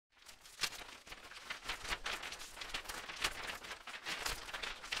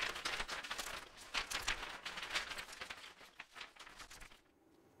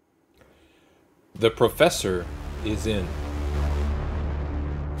The Professor is in.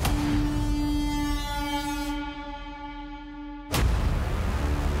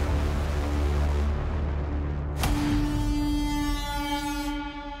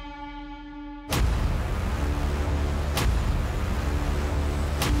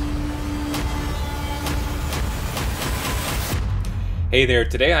 Hey there,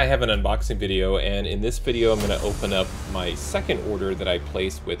 today I have an unboxing video, and in this video I'm going to open up my second order that I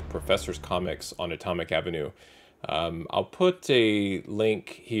placed with Professor's Comics on Atomic Avenue. I'll put a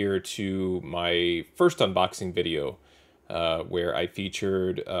link here to my first unboxing video where I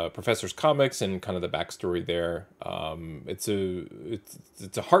featured Professor's Comics and kind of the backstory there. It's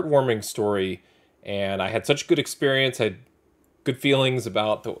a heartwarming story, and I had such good experience, I had good feelings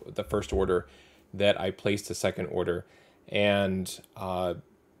about the first order that I placed a second order. And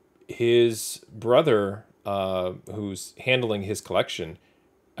his brother, who's handling his collection,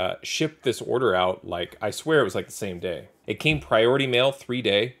 shipped this order out, like, I swear it was like the same day. It came priority mail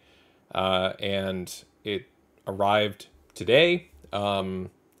 3-day, and it arrived today. And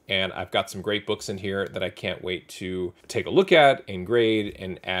I've got some great books in here that I can't wait to take a look at and grade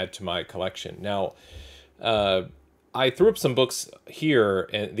and add to my collection. Now, I threw up some books here,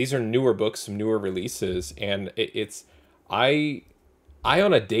 and these are newer books, some newer releases, and I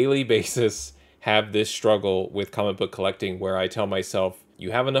on a daily basis have this struggle with comic book collecting where I tell myself,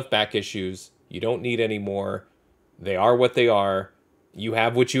 you have enough back issues, you don't need any more, they are what they are, you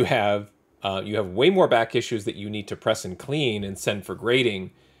have what you have way more back issues that you need to press and clean and send for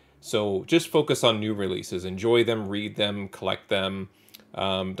grading, so just focus on new releases, enjoy them, read them, collect them,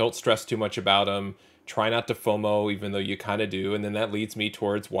 don't stress too much about them. Try not to FOMO, even though you kind of do. And then that leads me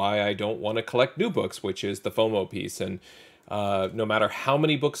towards why I don't want to collect new books, which is the FOMO piece. And no matter how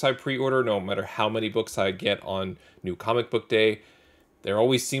many books I pre-order, no matter how many books I get on New Comic Book Day, there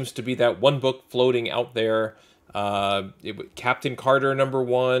always seems to be that one book floating out there. Captain Carter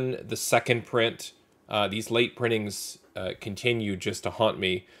 #1, the second print. These late printings continue just to haunt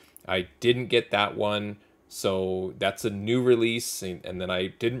me. I didn't get that one, so that's a new release. And then I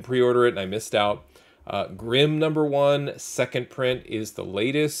didn't pre-order it and I missed out. Grimm #1, second print, is the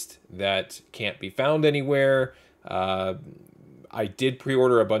latest that can't be found anywhere. I did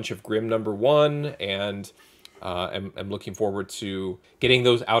pre-order a bunch of Grimm #1, and I'm looking forward to getting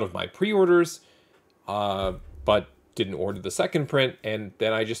those out of my pre-orders, but didn't order the second print, and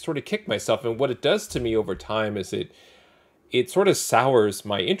then I just sort of kicked myself. And what it does to me over time is it sort of sours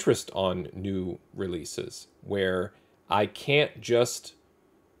my interest on new releases, where I can't just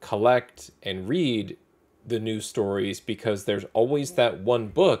collect and read the new stories because there's always that one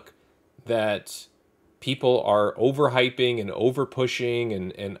book that people are overhyping and overpushing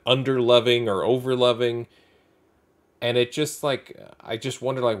and underloving or overloving, and it just, like, I just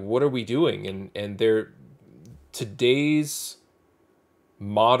wonder, like, what are we doing? And today's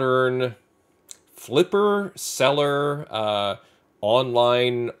modern flipper, seller,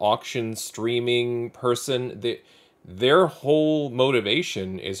 online auction streaming person, their whole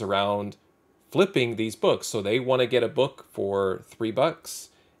motivation is around flipping these books. So they want to get a book for $3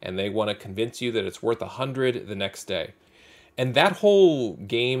 and they want to convince you that it's worth $100 the next day. And that whole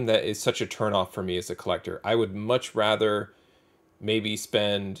game, that is such a turnoff for me as a collector. I would much rather maybe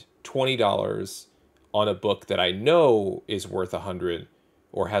spend $20 on a book that I know is worth $100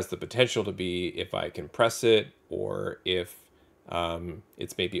 or has the potential to be, if I can press it, or if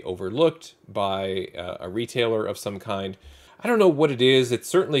it's maybe overlooked by a retailer of some kind. I don't know what it is. It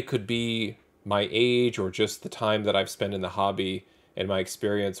certainly could be my age or just the time that I've spent in the hobby and my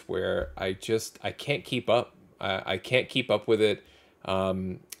experience, where I can't keep up. I can't keep up with it.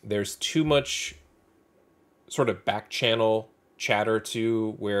 There's too much sort of back channel chatter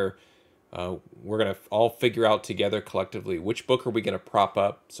too, where we're going to all figure out together collectively which book are we going to prop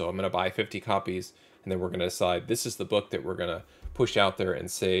up. So I'm going to buy 50 copies, and then we're going to decide this is the book that we're going to push out there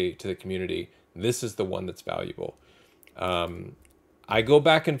and say to the community, this is the one that's valuable. I go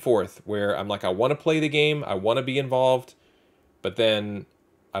back and forth where I'm like, I want to play the game, I want to be involved, but then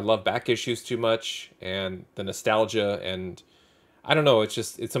I love back issues too much and the nostalgia, and I don't know, it's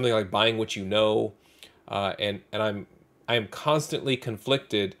something like buying what you know, and I am constantly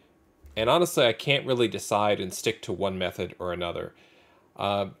conflicted, and honestly I can't really decide and stick to one method or another.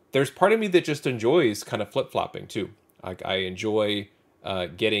 There's part of me that just enjoys kind of flip-flopping too. Like, I enjoy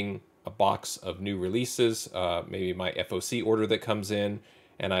getting a box of new releases, maybe my FOC order that comes in,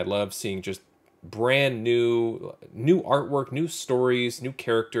 and I love seeing just brand new artwork, new stories, new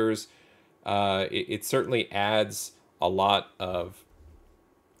characters. It certainly adds a lot of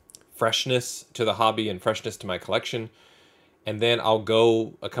freshness to the hobby and freshness to my collection. And then I'll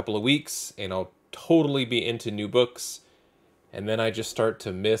go a couple of weeks and I'll totally be into new books, and then I just start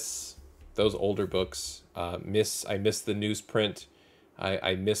to miss those older books. I miss the newsprint.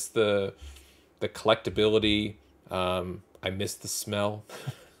 I miss the collectability. I miss the smell.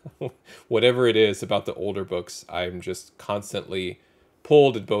 Whatever it is about the older books, I'm just constantly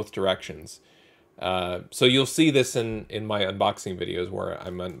pulled in both directions. So you'll see this in my unboxing videos where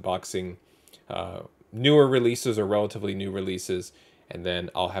I'm unboxing newer releases or relatively new releases, and then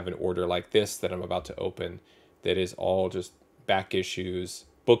I'll have an order like this that I'm about to open that is all just back issues,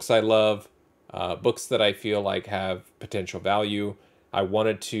 books I love, books that I feel like have potential value. I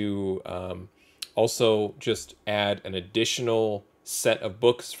wanted to also just add an additional set of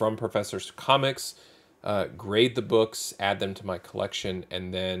books from Professor's Comics, grade the books, add them to my collection,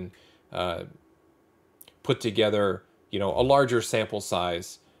 and then put together, you know, a larger sample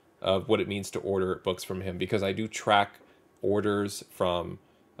size of what it means to order books from him, because I do track orders from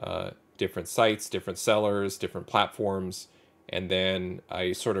different sites, different sellers, different platforms, and then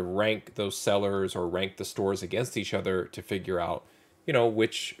I sort of rank those sellers or rank the stores against each other to figure out, you know,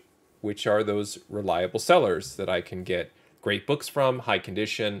 which are those reliable sellers that I can get great books from, high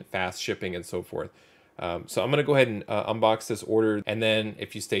condition, fast shipping, and so forth. So I'm going to go ahead and unbox this order, and then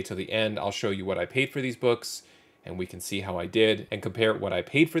if you stay till the end, I'll show you what I paid for these books, and we can see how I did and compare what I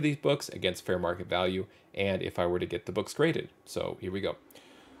paid for these books against fair market value and if I were to get the books graded. So here we go.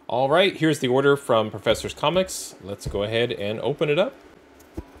 All right, here's the order from Professor's Comics. Let's go ahead and open it up.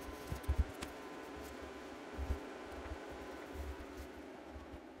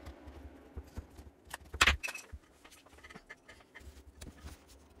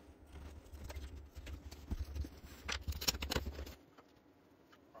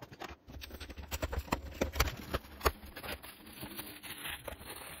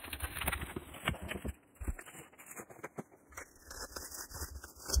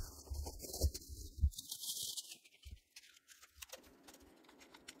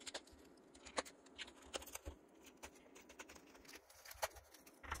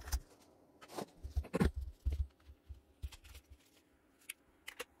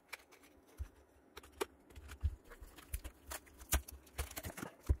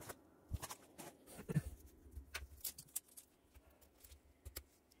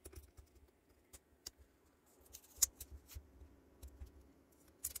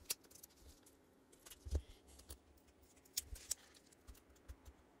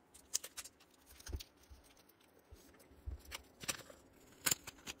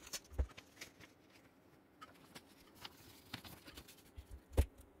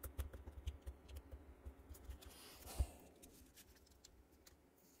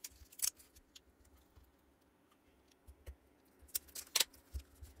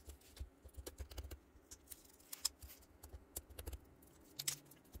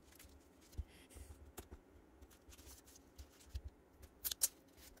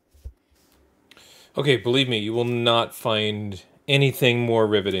 Okay, believe me, you will not find anything more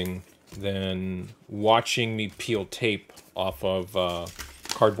riveting than watching me peel tape off of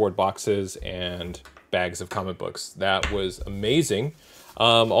cardboard boxes and bags of comic books. That was amazing.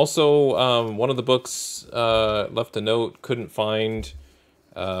 Also, one of the books left a note, couldn't find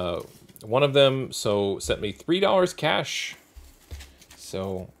one of them, so sent me $3 cash.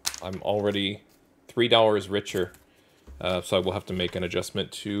 So I'm already $3 richer. So I will have to make an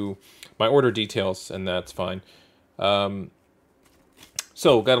adjustment to my order details, and that's fine. So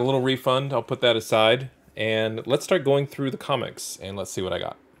got a little refund. I'll put that aside, and let's start going through the comics, and let's see what I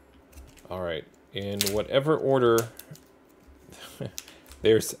got. All right, in whatever order.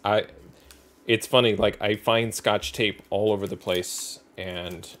 It's funny, like I find Scotch tape all over the place,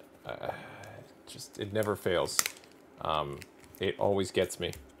 and it never fails. It always gets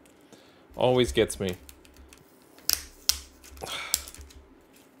me. Always gets me.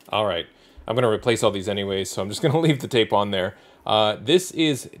 All right, I'm going to replace all these anyways, so I'm just going to leave the tape on there. This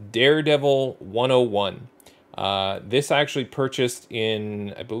is Daredevil 101. This I actually purchased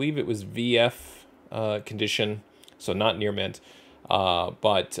in, I believe it was VF condition, so not near mint.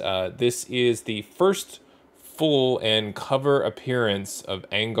 But this is the first full and cover appearance of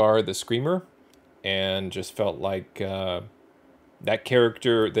Angar the Screamer, and just felt like that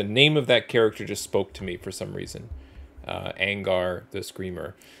character, the name of that character just spoke to me for some reason. Angar the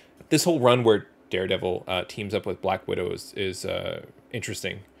Screamer. This whole run where Daredevil teams up with Black Widow is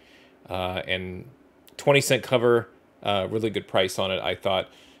interesting. And 20-cent cover, really good price on it, I thought,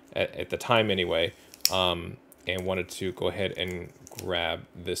 at the time anyway. And wanted to go ahead and grab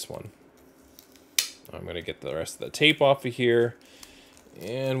this one. I'm going to get the rest of the tape off of here,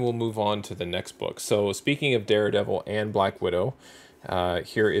 and we'll move on to the next book. So speaking of Daredevil and Black Widow,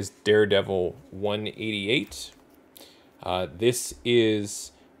 Here is Daredevil 188. This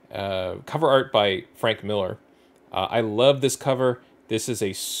is cover art by Frank Miller. I love this cover. This is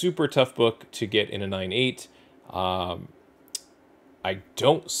a super tough book to get in a 9.8. I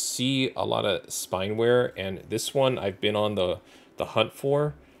don't see a lot of spine wear, and this one I've been on the hunt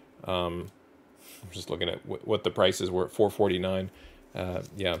for. I'm just looking at what the prices were at $4.49.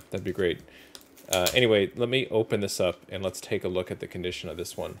 Yeah, that'd be great. Anyway, let me open this up and let's take a look at the condition of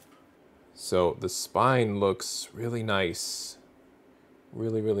this one. So the spine looks really nice.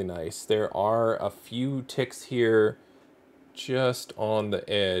 Really, really nice. There are a few ticks here just on the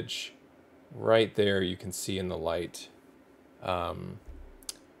edge. Right there you can see in the light.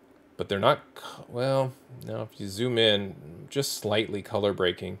 But they're not, well, no, if you zoom in, just slightly color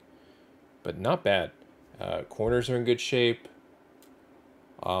breaking, but not bad. Corners are in good shape.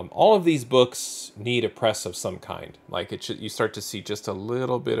 All of these books need a press of some kind. Like you start to see just a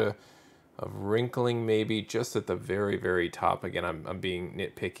little bit of wrinkling maybe just at the very, very top. Again, I'm being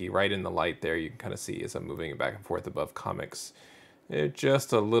nitpicky. Right in the light there, you can kind of see as I'm moving it back and forth above comics.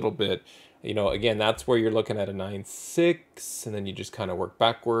 Just a little bit. You know, again, that's where you're looking at a 9.6, and then you just kind of work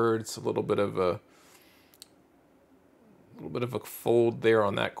backwards. A little bit of a fold there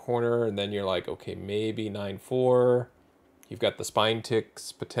on that corner, and then you're like, okay, maybe 9.4. You've got the spine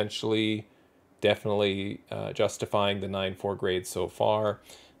ticks potentially, definitely justifying the 9.4 grade so far.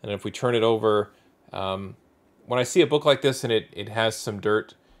 And if we turn it over, when I see a book like this and it has some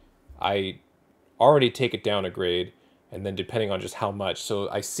dirt, I already take it down a grade, and then depending on just how much. So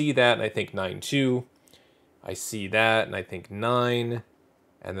I see that and I think 9.2. I see that and I think 9.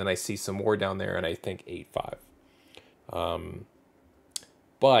 And then I see some more down there and I think 8.5.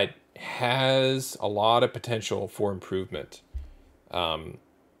 But has a lot of potential for improvement. I'd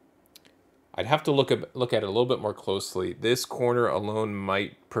have to look at it a little bit more closely. This corner alone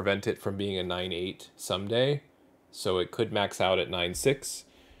might prevent it from being a 9.8 someday, so it could max out at 9.6,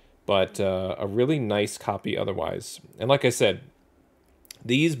 but a really nice copy otherwise. And like I said,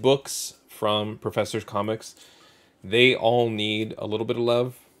 these books from Professor's Comics, they all need a little bit of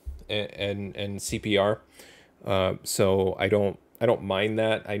love and CPR. So I don't mind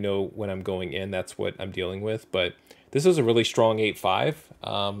that. I know when I'm going in, that's what I'm dealing with. But this is a really strong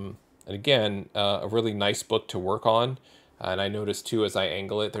 8.5. And again, a really nice book to work on. And I noticed too, as I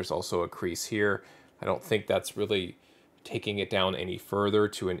angle it, there's also a crease here. I don't think that's really taking it down any further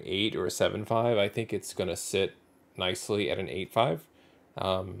to an 8 or a 7.5. I think it's going to sit nicely at an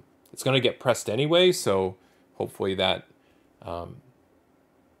 8.5. It's going to get pressed anyway, so hopefully that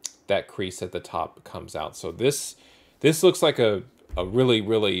that crease at the top comes out. So this looks like a really,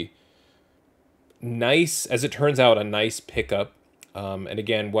 really nice, as it turns out, a nice pickup. And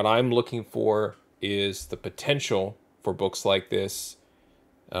again, what I'm looking for is the potential for books like this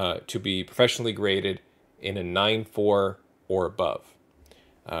to be professionally graded in a 9.4 or above.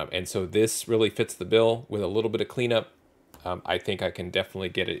 And so this really fits the bill with a little bit of cleanup. I think I can definitely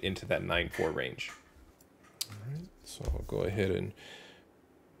get it into that 9.4 range. All right, so I'll go ahead and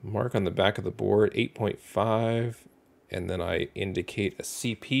mark on the back of the board 8.5, and then I indicate a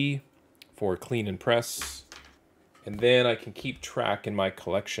CP for clean and press. And then I can keep track in my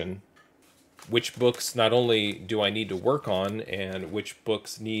collection which books not only do I need to work on and which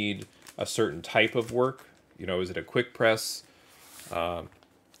books need a certain type of work. You know, is it a quick press,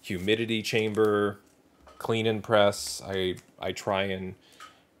 humidity chamber, clean and press? I try and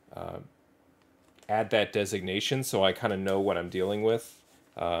add that designation so I kind of know what I'm dealing with,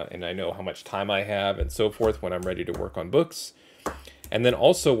 and I know how much time I have and so forth when I'm ready to work on books. And then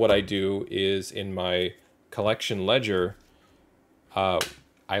also what I do is in my collection ledger,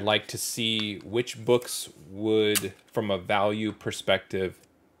 I like to see which books would, from a value perspective,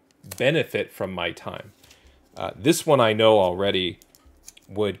 benefit from my time. This one I know already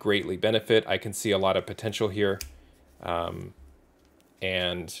would greatly benefit. I can see a lot of potential here.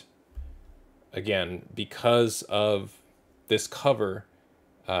 And again, because of this cover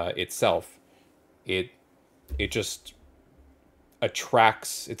itself, it just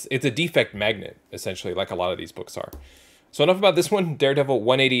attracts, it's a defect magnet, essentially, like a lot of these books are. So enough about this one. Daredevil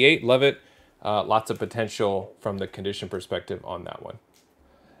 188, love it. Lots of potential from the condition perspective on that one.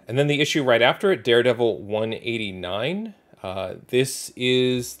 And then the issue right after it, Daredevil 189. This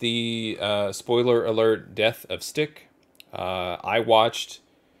is the, spoiler alert, death of Stick. I watched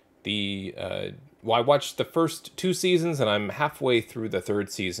the first 2 seasons, and I'm halfway through the 3rd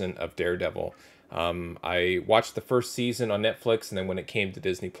season of Daredevil. I watched the first season on Netflix, and then when it came to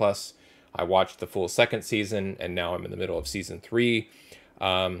Disney Plus, I watched the full 2nd season, and now I'm in the middle of season 3.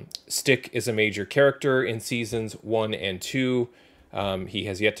 Stick is a major character in seasons 1 and 2. He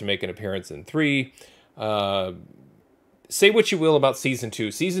has yet to make an appearance in 3. Say what you will about season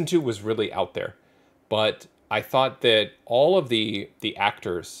 2. Season 2 was really out there, but I thought that all of the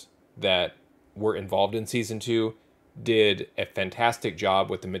actors that were involved in season 2 did a fantastic job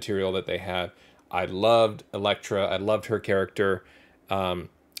with the material that they had. I loved Elektra. I loved her character.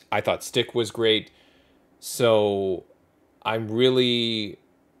 I thought Stick was great. So I'm really...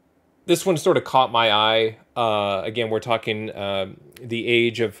 This one sort of caught my eye. Again, we're talking the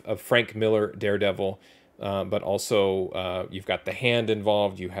age of Frank Miller Daredevil, but also you've got the Hand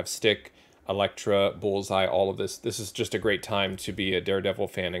involved. You have Stick, Elektra, Bullseye, all of this. This is just a great time to be a Daredevil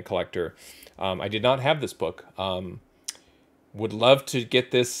fan and collector. I did not have this book. Would love to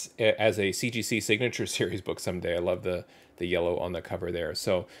get this as a CGC Signature Series book someday. I love the yellow on the cover there.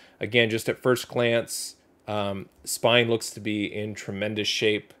 So again, just at first glance, spine looks to be in tremendous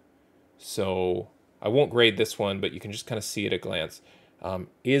shape. So I won't grade this one, but you can just kind of see it at a glance.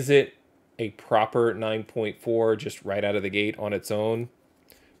 Is it a proper 9.4 just right out of the gate on its own?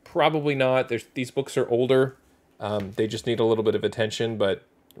 Probably not. These books are older. They just need a little bit of attention, but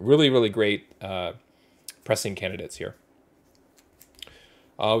really, really great pressing candidates here.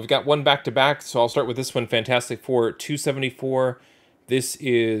 We've got one back-to-back, so I'll start with this one, Fantastic Four 274. This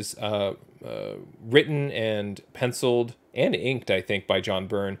is written and penciled and inked, I think, by John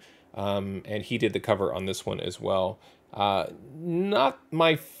Byrne, and he did the cover on this one as well. Not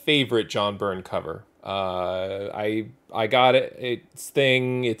my favorite John Byrne cover. I got it. It's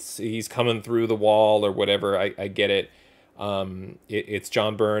thing. He's coming through the wall or whatever. I get it. It's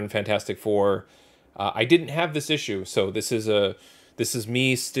John Byrne, Fantastic Four. I didn't have this issue, so this is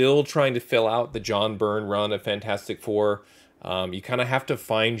me still trying to fill out the John Byrne run of Fantastic Four. You kind of have to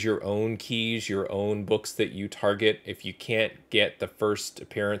find your own keys, your own books that you target. If you can't get the first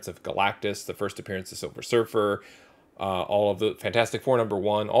appearance of Galactus, the first appearance of Silver Surfer, all of the Fantastic Four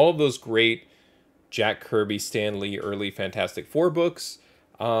 #1, all of those great Jack Kirby, Stan Lee, early Fantastic Four books,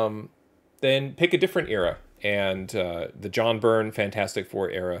 then pick a different era. And the John Byrne Fantastic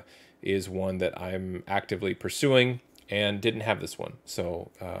Four era is one that I'm actively pursuing and didn't have this one. So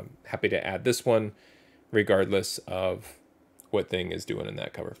happy to add this one regardless of what Thing is doing in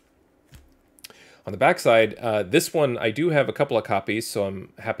that cover. On the backside, this one I do have a couple of copies, so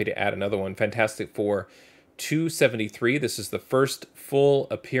I'm happy to add another one. Fantastic Four 273. This is the first full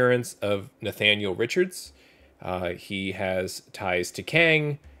appearance of Nathaniel Richards. He has ties to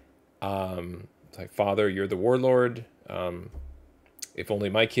Kang. Like, Father, you're the warlord. If only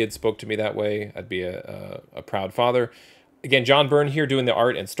my kids spoke to me that way, I'd be a proud father. Again, John Byrne here doing the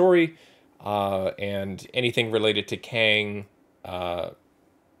art and story, and anything related to Kang,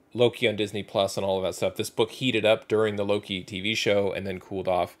 Loki on Disney Plus and all of that stuff. This book heated up during the Loki TV show and then cooled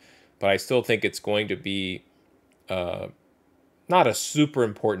off, but I still think it's going to be not a super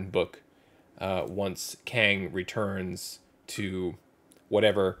important book once Kang returns to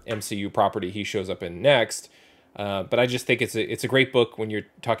whatever MCU property he shows up in next. But I just think it's a great book when you're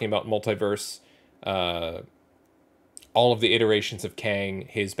talking about multiverse, all of the iterations of Kang,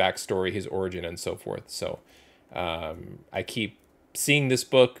 his backstory, his origin, and so forth. So I keep seeing this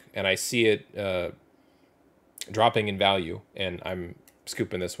book, and I see it dropping in value, and I'm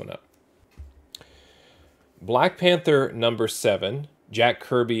scooping this one up. Black Panther #7, Jack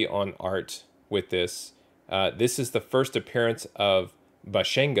Kirby on art with this. This is the first appearance of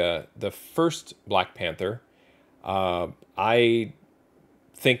Bashenga, the first Black Panther. I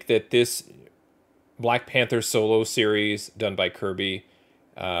think that this Black Panther solo series done by Kirby,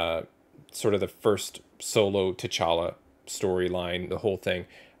 sort of the first solo T'Challa storyline, the whole thing,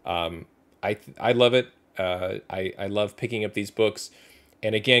 I love it. I love picking up these books.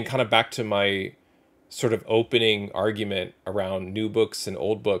 And again, kind of back to my sort of opening argument around new books and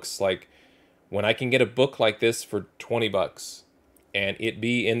old books, like when I can get a book like this for 20 bucks and it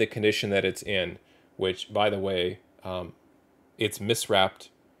be in the condition that it's in, which, by the way, it's miswrapped,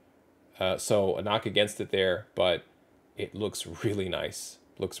 so a knock against it there, but it looks really nice.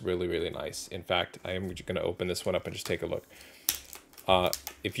 Looks really, really nice. In fact, I am going to open this one up and just take a look.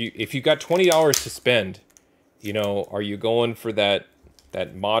 If you got $20 to spend, you know, are you going for that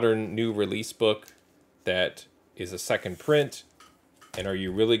modern new release book that is a second print, and are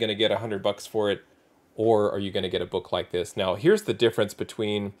you really going to get $100 for it, or are you going to get a book like this? Now, here's the difference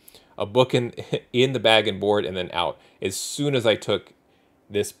between a book in the bag and board and then out. As soon as I took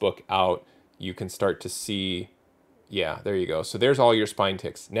this book out, you can start to see, yeah, there you go. So there's all your spine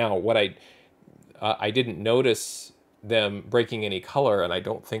ticks. Now, what I didn't notice them breaking any color, and I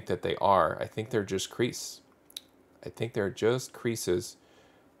don't think that they are. I think they're just crease. I think they're just creases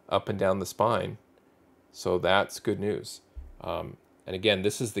up and down the spine. So that's good news. And again,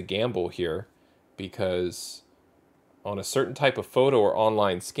 this is the gamble here, because on a certain type of photo or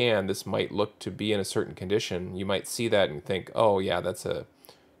online scan, this might look to be in a certain condition. You might see that and think, oh yeah, that's a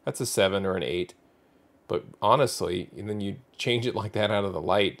 7 or an 8. But honestly, and then you change it like that out of the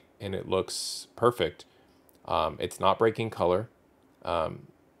light and it looks perfect. It's not breaking color.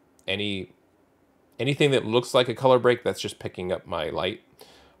 Anything that looks like a color break, that's just picking up my light.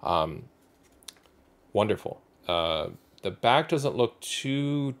 Wonderful. The back doesn't look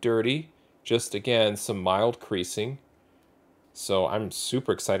too dirty. Just, again, some mild creasing. So I'm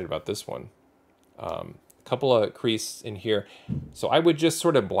super excited about this one. A couple of crease in here. So I would just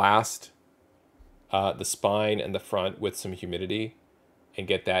sort of blast the spine and the front with some humidity and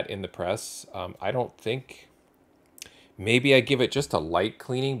get that in the press. I don't think... Maybe I give it just a light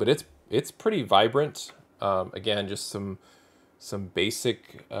cleaning, but it's pretty vibrant. Again, just some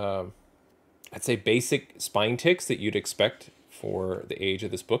basic... I'd say basic spine ticks that you'd expect for the age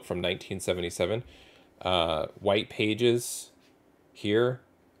of this book from 1977. White pages here.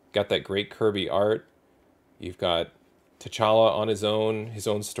 Got that great Kirby art. You've got T'Challa on his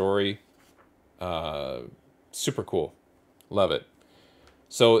own story. Super cool. Love it.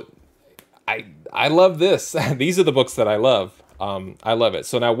 So I love this. These are the books that I love. I love it.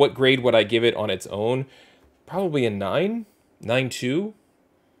 So now what grade would I give it on its own? Probably a 9, 9.2.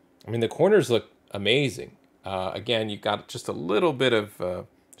 I mean, the corners look amazing. Again, you got just a little bit of,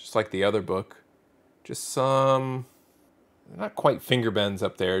 just like the other book, just some, not quite finger bends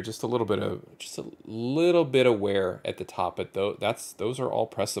up there, just a little bit of wear at the top. But those are all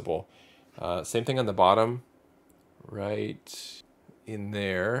pressable. Same thing on the bottom, right in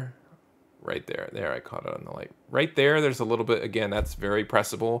there, right there. There, I caught it on the light. Right there, there's a little bit. Again, that's very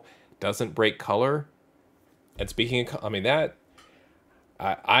pressable. Doesn't break color. And speaking of, I mean that.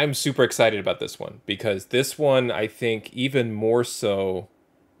 I'm super excited about this one, because this one, I think, even more so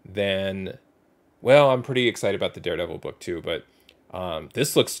than, well, I'm pretty excited about the Daredevil book too, but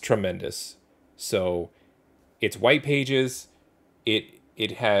this looks tremendous. So it's white pages.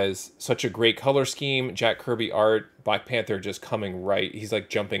 It has such a great color scheme. Jack Kirby art, Black Panther just coming right. He's like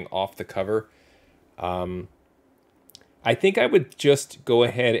jumping off the cover. I think I would just go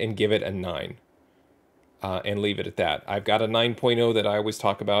ahead and give it a 9. And leave it at that. I've got a 9.0 that I always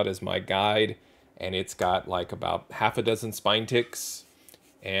talk about as my guide, and it's got like about half a dozen spine ticks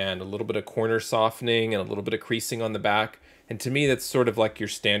and a little bit of corner softening and a little bit of creasing on the back. And to me, that's sort of like your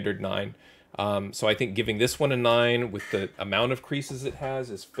standard 9. So I think giving this one a 9 with the amount of creases it has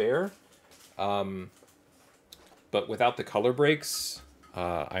is fair. But without the color breaks,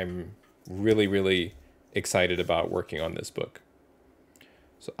 I'm really, really excited about working on this book.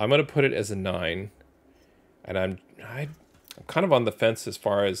 So I'm going to put it as a 9. And I'm kind of on the fence as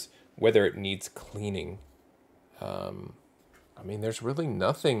far as whether it needs cleaning. I mean, there's really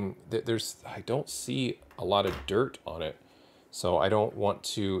nothing. I don't see a lot of dirt on it. So I don't want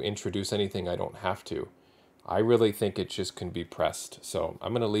to introduce anything I don't have to. I really think it just can be pressed. So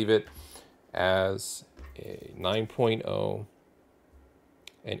I'm going to leave it as a 9.0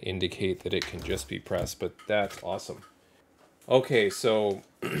 and indicate that it can just be pressed. But that's awesome. Okay, so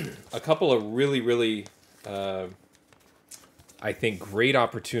a couple of really, really... I think great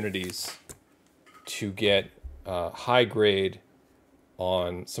opportunities to get high grade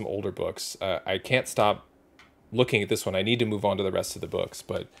on some older books. I can't stop looking at this one. I need to move on to the rest of the books,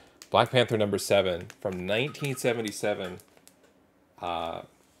 but Black Panther #7 from 1977. I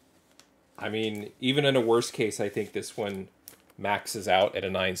mean, even in a worst case, I think this one maxes out at a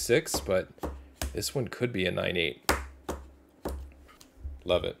 9.6, but this one could be a 9.8.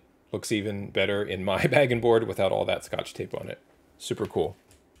 Love it. Looks even better in my bag and board without all that Scotch tape on it. Super cool.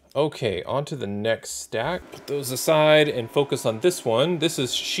 Okay, on to the next stack. Put those aside and focus on this one. This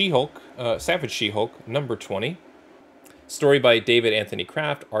is She-Hulk, Savage She-Hulk, #20. Story by David Anthony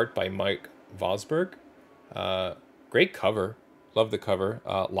Kraft, art by Mike Vosberg. Great cover. Love the cover.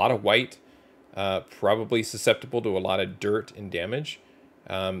 A lot of white, probably susceptible to a lot of dirt and damage.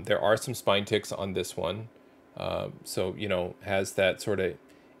 There are some spine ticks on this one. So, you know, has that sort of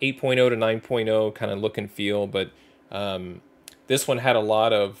 8.0 to 9.0 kind of look and feel, but this one had a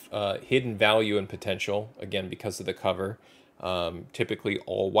lot of hidden value and potential, again, because of the cover. Typically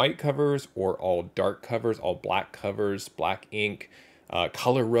all white covers or all dark covers, all black covers, black ink,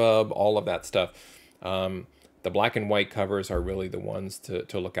 color rub, all of that stuff. The black and white covers are really the ones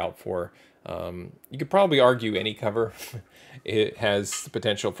to look out for. You could probably argue any cover it has the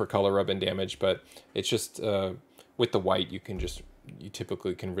potential for color rub and damage, but it's just with the white you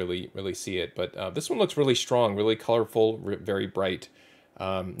typically can really see it. But this one looks really strong, really colorful, very bright.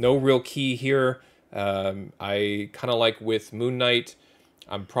 No real key here. I kind of like with Moon Knight,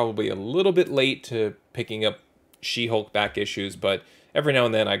 I'm probably a little bit late to picking up She-Hulk back issues, but every now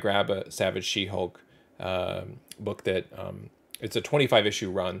and then I grab a Savage She-Hulk book that it's a 25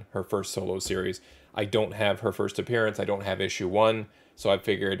 issue run, her first solo series. I don't have her first appearance. I don't have issue 1, so I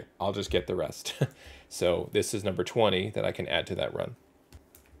figured I'll just get the rest. So this is number 20 that I can add to that run.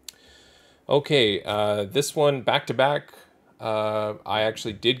 Okay, this one back to back. I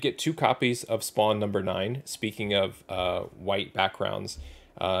actually did get 2 copies of Spawn number 9. Speaking of white backgrounds,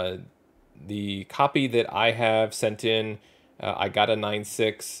 the copy that I have sent in, I got a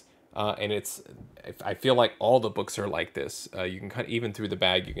 9.6, and I feel like all the books are like this. You can cut even through the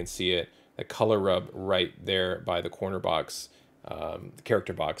bag, you can see it, the color rub right there by the corner box, the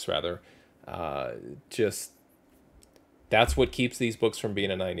character box rather. Just that's what keeps these books from being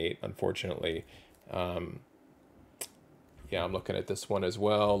a 9.8, unfortunately. Yeah, I'm looking at this one as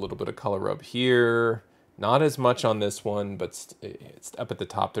well. A little bit of color rub here. Not as much on this one, but it's up at the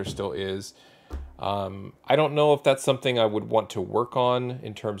top there still is. I don't know if that's something I would want to work on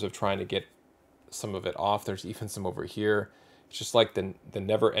in terms of trying to get some of it off. There's even some over here. It's just like the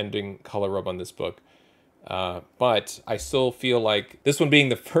never-ending color rub on this book. But I still feel like this one being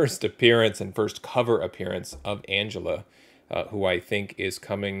the first appearance and first cover appearance of Angela, who I think is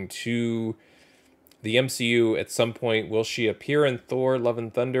coming to the MCU at some point. Will she appear in Thor: Love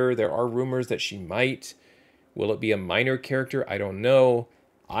and Thunder? There are rumors that she might. Will it be a minor character? I don't know.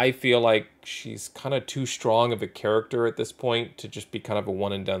 I feel like she's kind of too strong of a character at this point to just be kind of a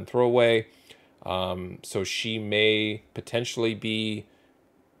one and done throwaway. So she may potentially be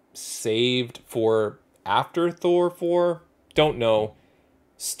saved for after Thor 4. Don't know.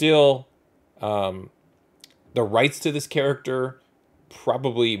 Still, the rights to this character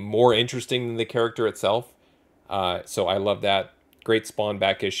probably more interesting than the character itself. So I love that. Great Spawn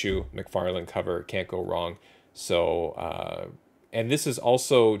back issue, McFarlane cover, can't go wrong. So, and this is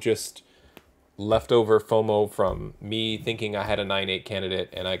also just leftover FOMO from me thinking I had a 9.8 candidate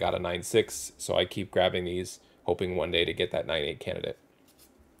and I got a 9.6. So I keep grabbing these, hoping one day to get that 9.8 candidate.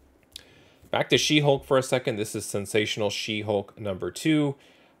 Back to She-Hulk for a second. This is Sensational She-Hulk number 2.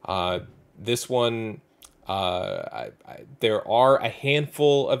 This one, there are a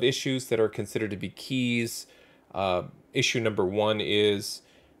handful of issues that are considered to be keys. Issue number 1 is,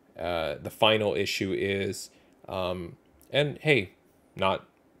 the final issue is, and hey, not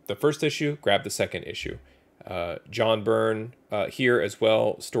the first issue, grab the second issue. John Byrne here as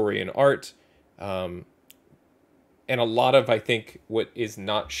well, story and art. And a lot of, I think, what is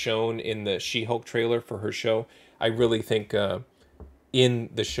not shown in the She-Hulk trailer for her show, I really think in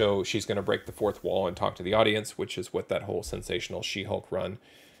the show she's going to break the fourth wall and talk to the audience, which is what that whole Sensational She-Hulk run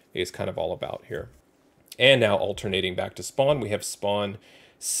is kind of all about here. And now alternating back to Spawn, we have Spawn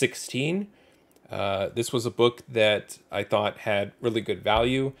 16. This was a book that I thought had really good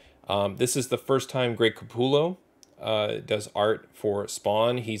value. This is the first time Greg Capullo does art for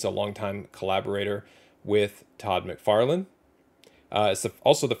Spawn. He's a longtime collaborator with Todd McFarlane. It's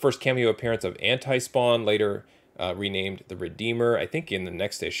also the first cameo appearance of Anti-Spawn, later renamed the Redeemer. I think in the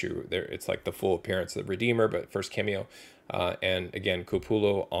next issue, it's like the full appearance of the Redeemer, but first cameo. And again,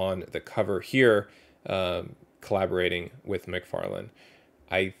 Capullo on the cover here, collaborating with McFarlane.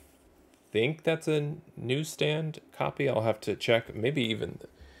 I think that's a newsstand copy. I'll have to check. Maybe even...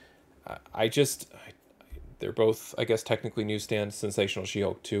 they're both, I guess, technically newsstand. Sensational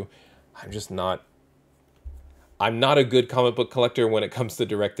She-Hulk 2. I'm not a good comic book collector when it comes to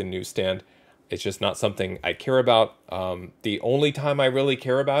direct and newsstand. It's just not something I care about. The only time I really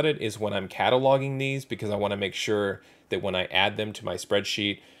care about it is when I'm cataloging these, because I want to make sure that when I add them to my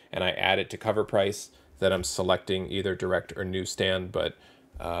spreadsheet and I add it to cover price, that I'm selecting either direct or newsstand. But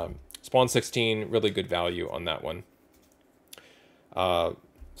Spawn 16, really good value on that one.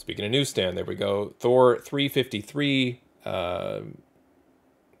 Speaking of newsstand, there we go. Thor 353.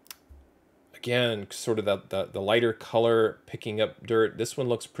 Again, sort of the lighter color, picking up dirt. This one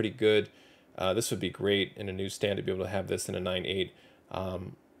looks pretty good. This would be great in a newsstand to be able to have this in a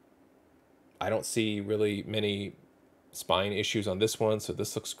 9.8. I don't see really many spine issues on this one, so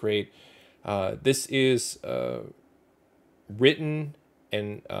this looks great. This is written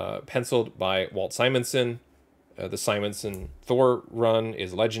and penciled by Walt Simonson. The Simonson Thor run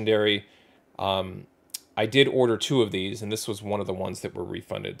is legendary. I did order 2 of these, and this was one of the ones that were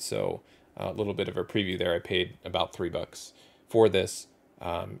refunded, so a little bit of a preview there. I paid about $3 for this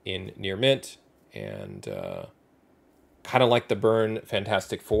in near mint, and kind of like the Byrne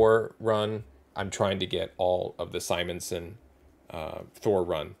Fantastic Four run, I'm trying to get all of the Simonson Thor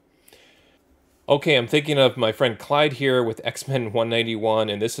run. Okay, I'm thinking of my friend Clyde here with X-Men 191,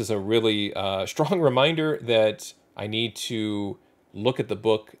 and this is a really strong reminder that I need to look at the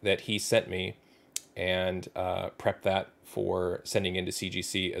book that he sent me and prep that for sending into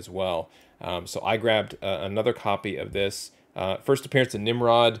CGC as well. So I grabbed another copy of this. First appearance of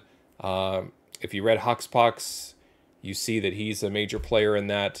Nimrod. If you read Hoxpox, you see that he's a major player in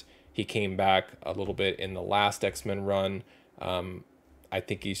that. He came back a little bit in the last X-Men run. I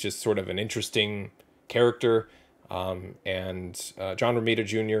think he's just sort of an interesting character. And John Romita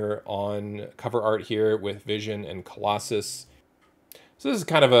Jr. on cover art here with Vision and Colossus. So this is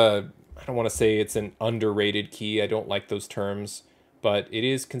kind of I don't want to say it's an underrated key. I don't like those terms, but it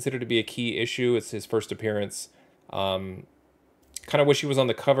is considered to be a key issue. It's his first appearance. Kind of wish he was on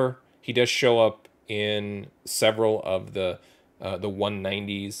the cover. He does show up in several of the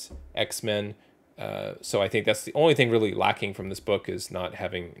 190s X-Men. So I think that's the only thing really lacking from this book is not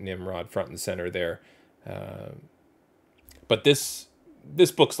having Nimrod front and center there. But this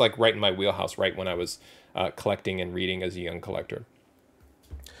book's like right in my wheelhouse, right when I was collecting and reading as a young collector.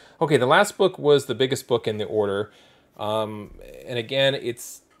 Okay, the last book was the biggest book in the order. And again,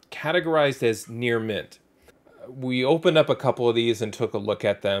 it's categorized as near mint. We opened up a couple of these and took a look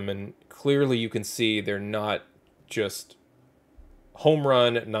at them, and clearly you can see they're not just home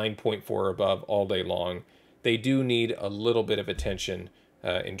run 9.4 or above all day long. They do need a little bit of attention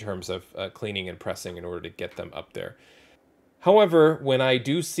in terms of cleaning and pressing in order to get them up there. However, when I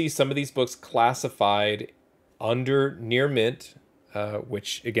do see some of these books classified under near mint,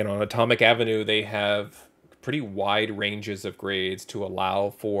 which again on Atomic Avenue, they have pretty wide ranges of grades to allow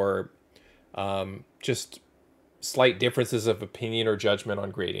for just slight differences of opinion or judgment on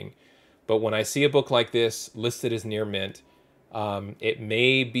grading. But when I see a book like this listed as near mint, it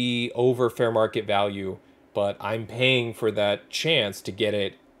may be over fair market value, but I'm paying for that chance to get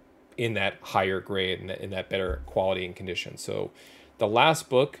it in that higher grade, in that better quality and condition. So the last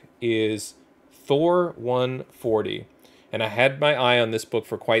book is Thor 140. And I had my eye on this book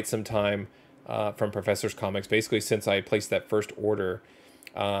for quite some time from Professor's Comics, basically since I placed that first order.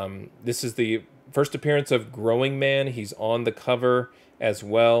 This is the first appearance of Growing Man. He's on the cover as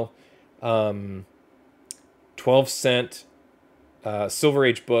well. 12-cent Silver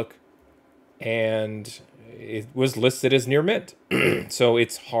Age book, and it was listed as near mint. So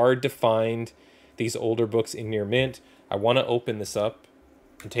it's hard to find these older books in near mint. I want to open this up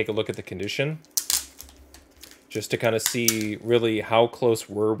and take a look at the condition, just to kind of see really how close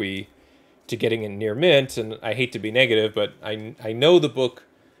were we to getting in near mint. And I hate to be negative, but I know the book,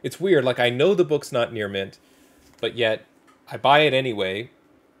 it's weird, like I know the book's not near mint, but yet I buy it anyway,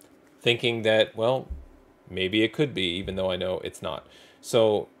 thinking that, well, maybe it could be, even though I know it's not.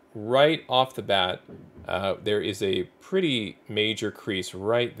 So right off the bat, there is a pretty major crease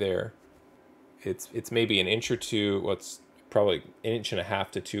right there. It's maybe an inch or two, well, it's probably an inch and a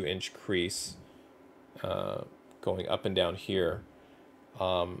half to 2 inch crease going up and down here.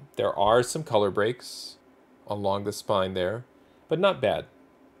 There are some color breaks along the spine there, but not bad.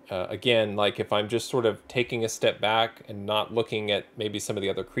 Again, like if I'm just sort of taking a step back and not looking at maybe some of the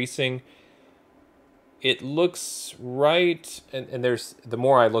other creasing, it looks right, and there's, the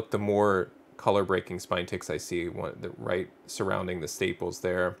more I look, the more color breaking spine ticks I see, right surrounding the staples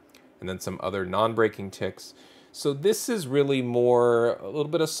there, and then some other non-breaking ticks. So this is really more, a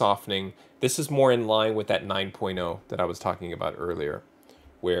little bit of softening. This is more in line with that 9.0 that I was talking about earlier,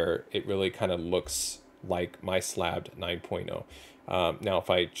 where it really kind of looks like my slabbed 9.0. Now, if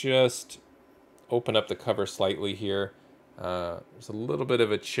I just open up the cover slightly here, there's a little bit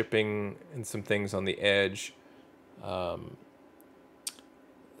of a chipping and some things on the edge.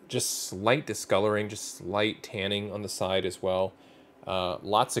 Just slight discoloring, just slight tanning on the side as well.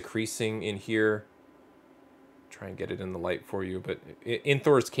 Lots of creasing in here. Try and get it in the light for you, but in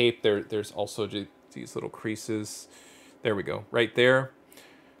Thor's cape there's also these little creases. There we go, right there.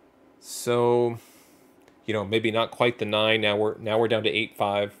 So, you know, maybe not quite the 9. Now we're down to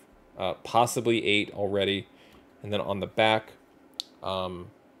 8.5, possibly 8 already. And then on the back,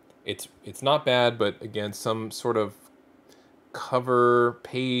 it's not bad, but again, some sort of cover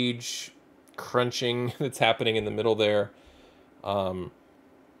page crunching that's happening in the middle there.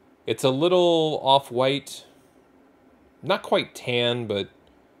 It's a little off-white, not quite tan, but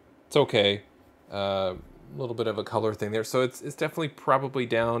it's okay. A little bit of a color thing there. So it's definitely probably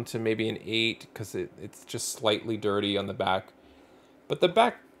down to maybe an 8 because it's just slightly dirty on the back. But the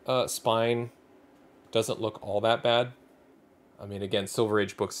back spine doesn't look all that bad. I mean, again, Silver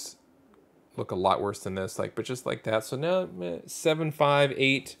Age books look a lot worse than this, like, but just like that. So now 7.5,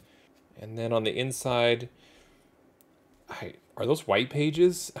 8, and then on the inside, are those white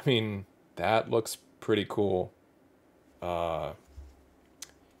pages? I mean, That looks pretty cool.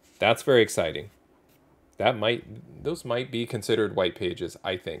 That's very exciting. Those might be considered white pages,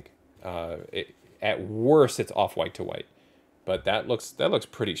 I think. At worst, it's off-white to white, but that looks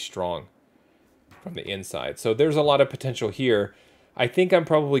pretty strong from the inside. So there's a lot of potential here. I think I'm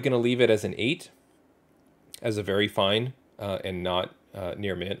probably going to leave it as an 8, as a very fine and not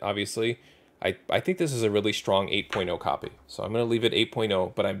near mint, obviously. I think this is a really strong 8.0 copy. So I'm going to leave it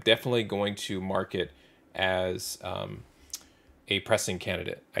 8.0, but I'm definitely going to mark it as a pressing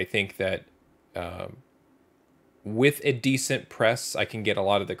candidate. I think that with a decent press, I can get a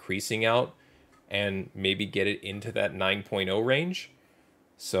lot of the creasing out and maybe get it into that 9.0 range.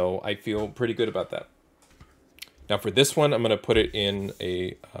 So I feel pretty good about that. Now for this one, I'm going to put it in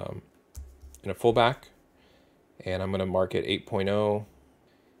a fullback, and I'm going to mark it 8.0.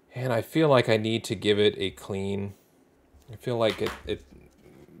 And I feel like I need to give it a clean. I feel like it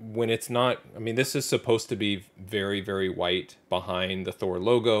when it's not, I mean, this is supposed to be very, very white behind the Thor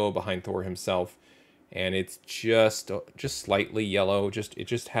logo, behind Thor himself. And it's just slightly yellow. It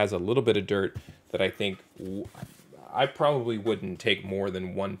just has a little bit of dirt that I think I probably wouldn't take more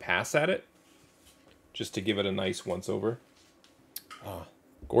than one pass at it, just to give it a nice once over. Ah,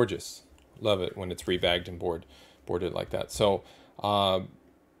 gorgeous. Love it when it's rebagged and boarded like that. So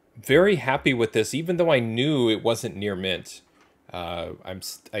very happy with this, even though I knew it wasn't near mint.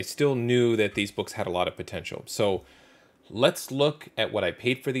 I still knew that these books had a lot of potential. So let's look at what I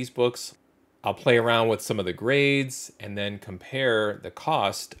paid for these books. I'll play around with some of the grades and then compare the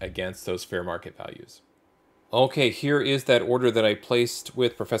cost against those fair market values. Okay, here is that order that I placed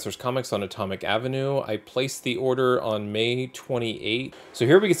with Professor's Comics on Atomic Avenue. I placed the order on May 28th. So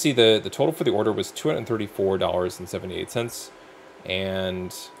here we can see the total for the order was $234.78.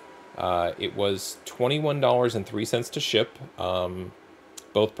 And it was $21.03 to ship.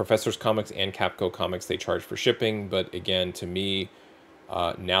 Both Professor's Comics and Capco Comics, they charge for shipping. But again, to me,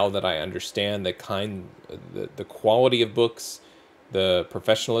 now that I understand the quality of books, the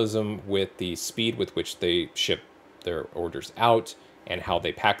professionalism with the speed with which they ship their orders out and how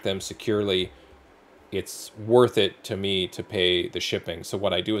they pack them securely, it's worth it to me to pay the shipping. So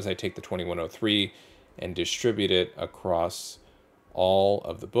what I do is I take the 2103 and distribute it across all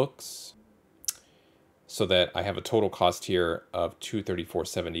of the books so that I have a total cost here of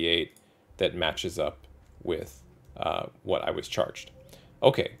 $234.78 that matches up with what I was charged.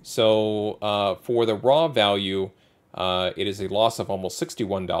 Okay, so for the raw value, it is a loss of almost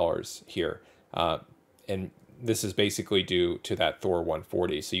 $61 here. And this is basically due to that Thor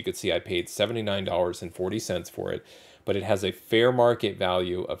 140. So you could see I paid $79.40 for it, but it has a fair market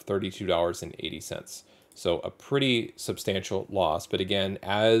value of $32.80. So a pretty substantial loss. But again,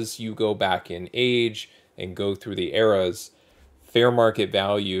 as you go back in age and go through the eras, fair market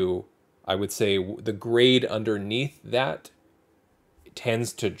value, I would say the grade underneath that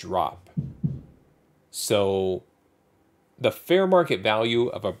tends to drop. So the fair market value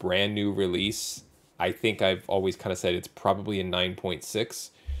of a brand new release, I think I've always kind of said it's probably a 9.6.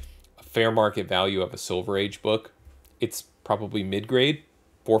 A fair market value of a Silver Age book, it's probably mid-grade,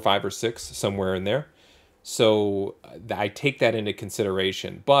 4, 5, or 6, somewhere in there. So I take that into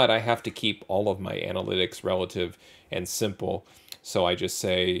consideration, but I have to keep all of my analytics relative and simple. So I just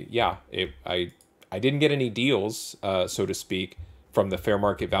say, yeah, I didn't get any deals, so to speak, from the fair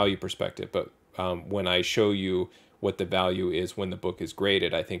market value perspective. But when I show you what the value is when the book is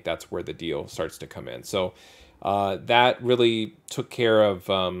graded, I think that's where the deal starts to come in. So that really took care of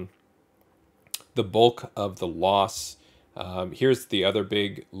the bulk of the loss. Here's the other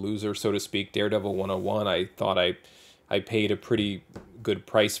big loser, so to speak, Daredevil 101. I thought I paid a pretty good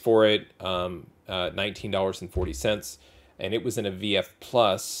price for it, $19.40, and it was in a VF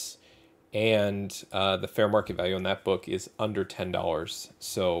Plus, and the fair market value on that book is under $10.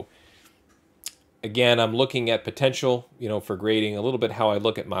 So again, I'm looking at potential, for grading, a little bit how I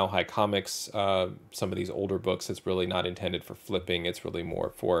look at Mile High Comics. Some of these older books, it's really not intended for flipping. It's really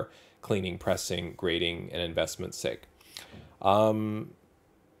more for cleaning, pressing, grading, and investment's sake.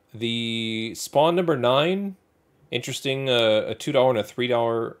 The Spawn number 9, interesting, a $2 and a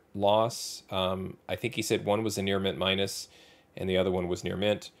 $3 loss. I think he said one was a near mint minus and the other one was near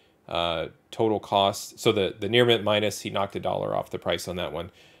mint. Total cost, so the near mint minus, he knocked $1 off the price on that one.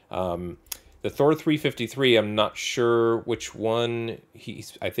 The Thor 353, I'm not sure which one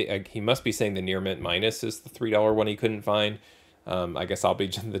I think he must be saying the near mint minus is the $3 one he couldn't find. I guess I'll be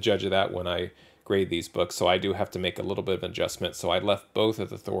the judge of that when I grade these books. So I do have to make a little bit of an adjustment. So I left both of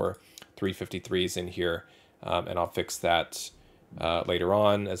the Thor 353s in here, and I'll fix that later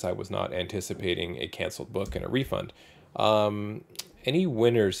on, as I was not anticipating a canceled book and a refund. Any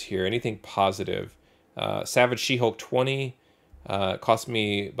winners here? Anything positive? Savage She-Hulk 20 cost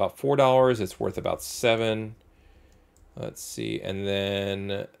me about $4. It's worth about $7. Let's see. And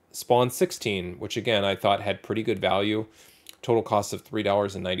then Spawn 16, which again I thought had pretty good value. Total cost of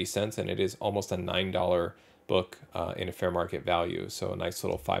 $3.90, and it is almost a $9 book in a fair market value. So a nice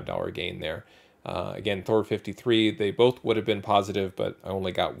little $5 gain there. Again, Thor 53, they both would have been positive, but I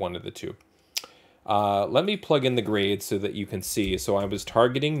only got one of the two. Let me plug in the grades so that you can see. So I was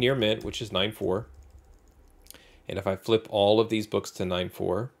targeting near mint, which is 9.4. And if I flip all of these books to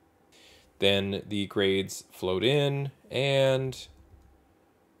 9.4, then the grades float in and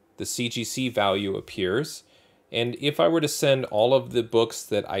the CGC value appears. And if I were to send all of the books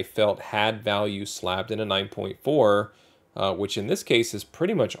that I felt had value slabbed in a 9.4, which in this case is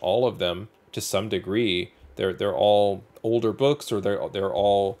pretty much all of them to some degree, they're all older books, or they're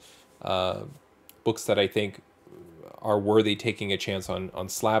all books that I think are worthy taking a chance on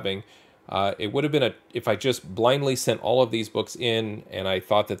slabbing. It would have been if I just blindly sent all of these books in and I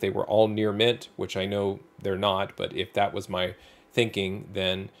thought that they were all near mint, which I know they're not, but if that was my thinking,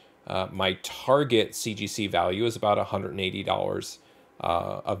 then my target CGC value is about $180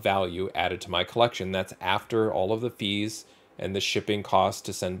 of value added to my collection. That's after all of the fees and the shipping costs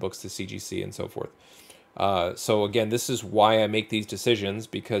to send books to CGC and so forth. So again, this is why I make these decisions,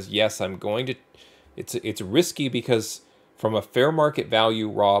 because yes, I'm going to, it's risky because from a fair market value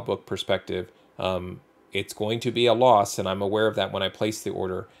raw book perspective, it's going to be a loss, and I'm aware of that when I place the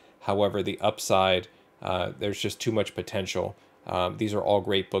order. However, the upside, there's just too much potential. These are all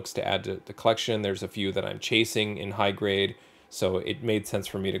great books to add to the collection. There's a few that I'm chasing in high grade, so it made sense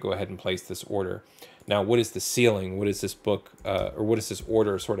for me to go ahead and place this order. Now, what is the ceiling? What is this book, or what does this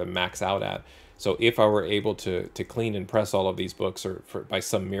order sort of max out at? So if I were able to clean and press all of these books, or by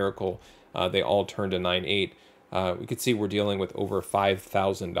some miracle, they all turn to 9.8, we could see we're dealing with over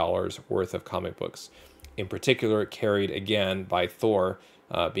 $5,000 worth of comic books. In particular, carried again by Thor,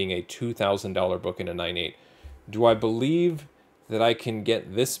 being a $2,000 book in a 9.8. Do I believe that I can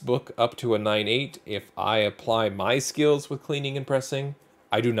get this book up to a 9.8 if I apply my skills with cleaning and pressing?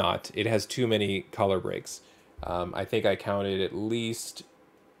 I do not. It has too many color breaks. I think I counted at least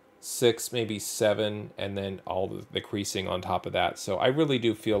 6, maybe 7, and then all the creasing on top of that. So I really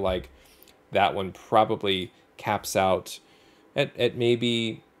do feel like that one probably caps out at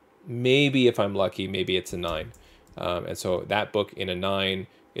maybe if I'm lucky, maybe it's a 9. And so that book in a 9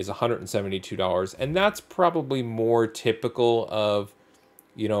 is $172, and that's probably more typical of,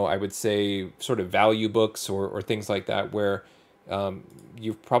 you know, I would say sort of value books or things like that, where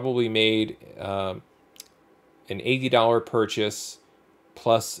you've probably made an $80 purchase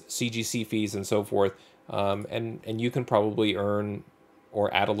plus CGC fees and so forth, and you can probably earn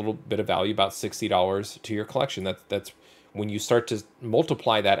or add a little bit of value, about $60 to your collection. That's when you start to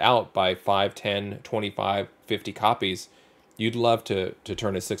multiply that out by 5, 10, 25, 50 copies, you'd love to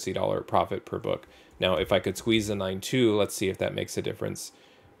turn a $60 profit per book. Now, if I could squeeze a 9.2, let's see if that makes a difference.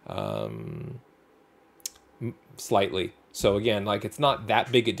 Slightly. So again, like, it's not that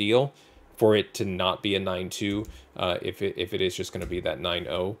big a deal for it to not be a 9.2 if it is just going to be that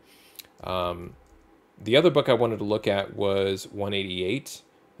 9.0. The other book I wanted to look at was 188.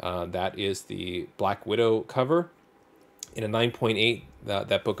 That is the Black Widow cover. In a 9.8,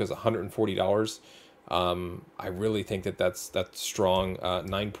 that book is $140. I really think that's strong.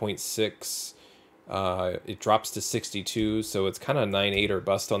 9.6, it drops to 62, so it's kind of 9.8 or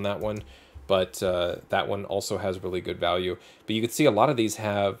bust on that one. But that one also has really good value. But you can see a lot of these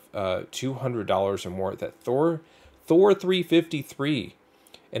have $200 or more. That Thor 353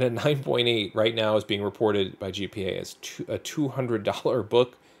 and a 9.8 right now is being reported by GPA as a $200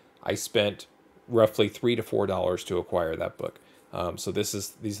 book. I spent roughly $3 to $4 to acquire that book. So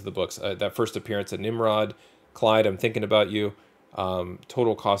these are the books. That first appearance at Nimrod, Clyde, I'm Thinking About You.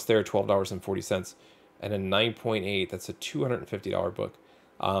 Total cost there, $12.40. And a 9.8, that's a $250 book.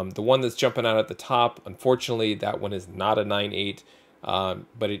 The one that's jumping out at the top, unfortunately, that one is not a 9.8.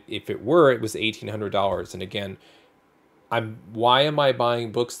 But if it were, it was $1,800. And again, why am I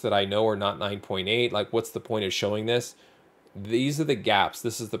buying books that I know are not 9.8? Like, what's the point of showing this? These are the gaps.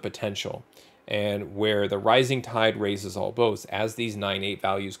 This is the potential. And where the rising tide raises all boats, as these 9.8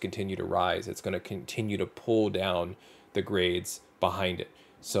 values continue to rise, it's going to continue to pull down the grades behind it.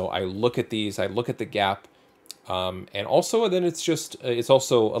 So I look at these, I look at the gap, and also then it's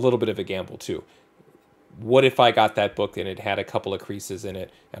also a little bit of a gamble too. What if I got that book and it had a couple of creases in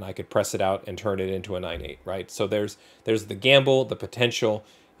it and I could press it out and turn it into a 9.8, right? So there's the gamble, the potential,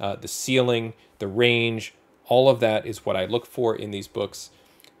 the ceiling, the range, all of that is what I look for in these books.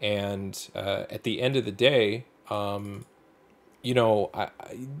 And at the end of the day, you know,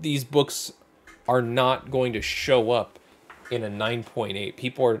 these books are not going to show up in a 9.8.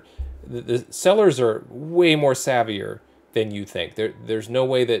 People are, the sellers are way more savvier than you think. There's no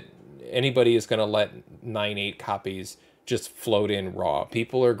way that anybody is going to let 9.8 copies just float in raw.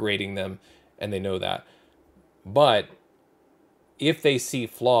 People are grading them, and they know that. But if they see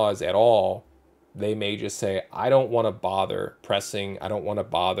flaws at all, they may just say, I don't want to bother pressing. I don't want to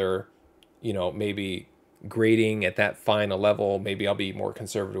bother, you know, maybe grading at that fine a level. Maybe I'll be more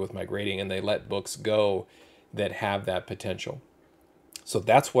conservative with my grading, and they let books go that have that potential. So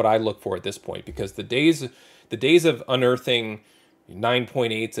that's what I look for at this point, because the days of unearthing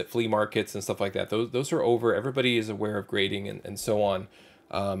 9.8s at flea markets and stuff like that, those are over. Everybody is aware of grading and so on.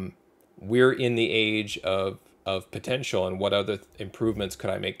 We're in the age of potential, and what other improvements could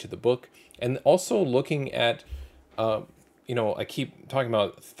I make to the book, and also looking at, you know, I keep talking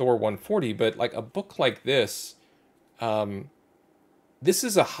about Thor 140, but like a book like this, this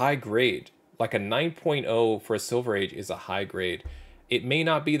is a high grade. Like a 9.0 for a Silver Age is a high grade. It may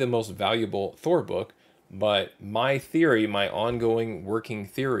not be the most valuable Thor book, but my theory, my ongoing working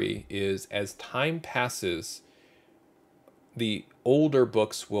theory is, as time passes, the older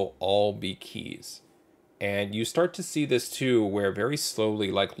books will all be keys. And you start to see this too, where very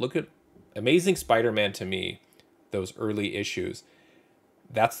slowly, like look at Amazing Spider-Man to me, those early issues.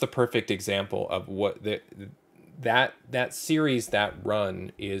 That's the perfect example of what that series, that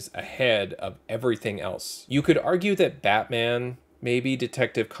run is ahead of everything else. You could argue that Batman, maybe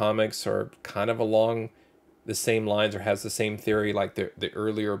Detective Comics are kind of along the same lines or has the same theory, like the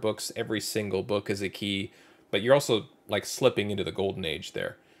earlier books. Every single book is a key, but you're also like slipping into the golden age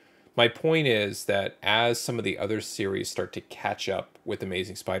there. My point is that as some of the other series start to catch up with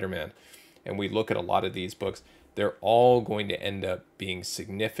Amazing Spider-Man, and we look at a lot of these books, they're all going to end up being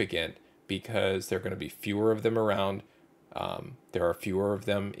significant because there are going to be fewer of them around. There are fewer of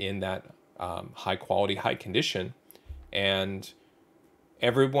them in that high quality, high condition. And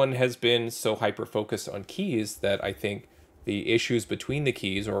everyone has been so hyper-focused on keys that I think the issues between the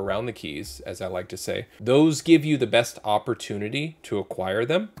keys, or around the keys, as I like to say, those give you the best opportunity to acquire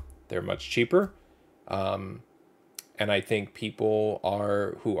them. They're much cheaper. And I think people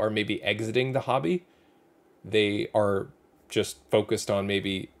who are maybe exiting the hobby, they are just focused on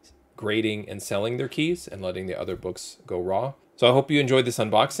maybe grading and selling their keys and letting the other books go raw. So I hope you enjoyed this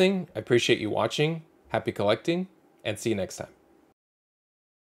unboxing. I appreciate you watching. Happy collecting, and see you next time.